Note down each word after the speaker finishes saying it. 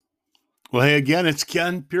Well, hey, again, it's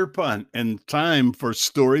Ken Pierpont, and time for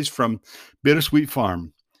stories from Bittersweet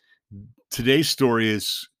Farm. Today's story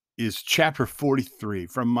is chapter 43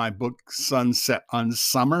 from my book Sunset on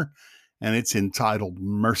Summer, and it's entitled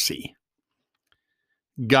Mercy.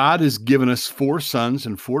 God has given us 4 sons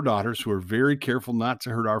and 4 daughters who are very careful not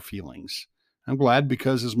to hurt our feelings. I'm glad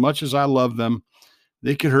because as much as I love them,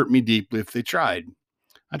 they could hurt me deeply if they tried.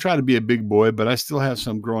 I try to be a big boy, but I still have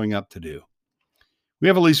some growing up to do. We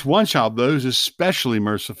have at least one child, though, who's especially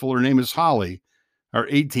merciful. Her name is Holly, our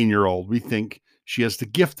 18-year-old. We think she has the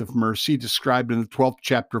gift of mercy described in the 12th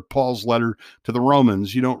chapter of Paul's letter to the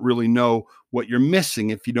Romans. You don't really know what you're missing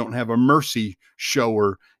if you don't have a mercy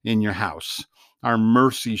shower in your house. Our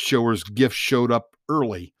mercy shower's gift showed up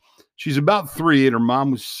early. She's about 3, and her mom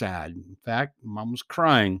was sad. In fact, mom was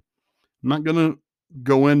crying. I'm not going to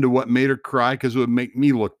go into what made her cry because it would make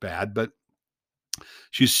me look bad, but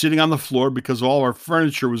she's sitting on the floor because all our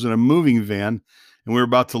furniture was in a moving van, and we were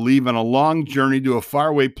about to leave on a long journey to a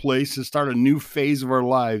faraway place and start a new phase of our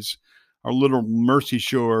lives. Our little mercy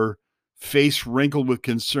shower, face wrinkled with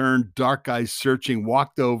concern, dark eyes searching,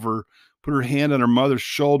 walked over, put her hand on her mother's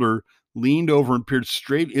shoulder, leaned over and peered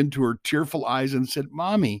straight into her tearful eyes and said,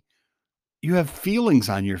 "Mommy, you have feelings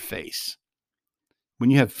on your face."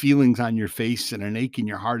 When you have feelings on your face and an ache in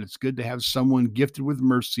your heart, it's good to have someone gifted with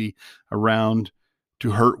mercy around to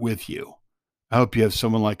hurt with you. I hope you have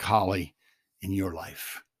someone like Holly in your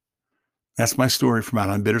life. That's my story from out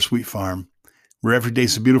on Bittersweet Farm, where every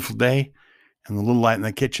day's a beautiful day and the little light in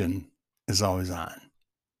the kitchen is always on.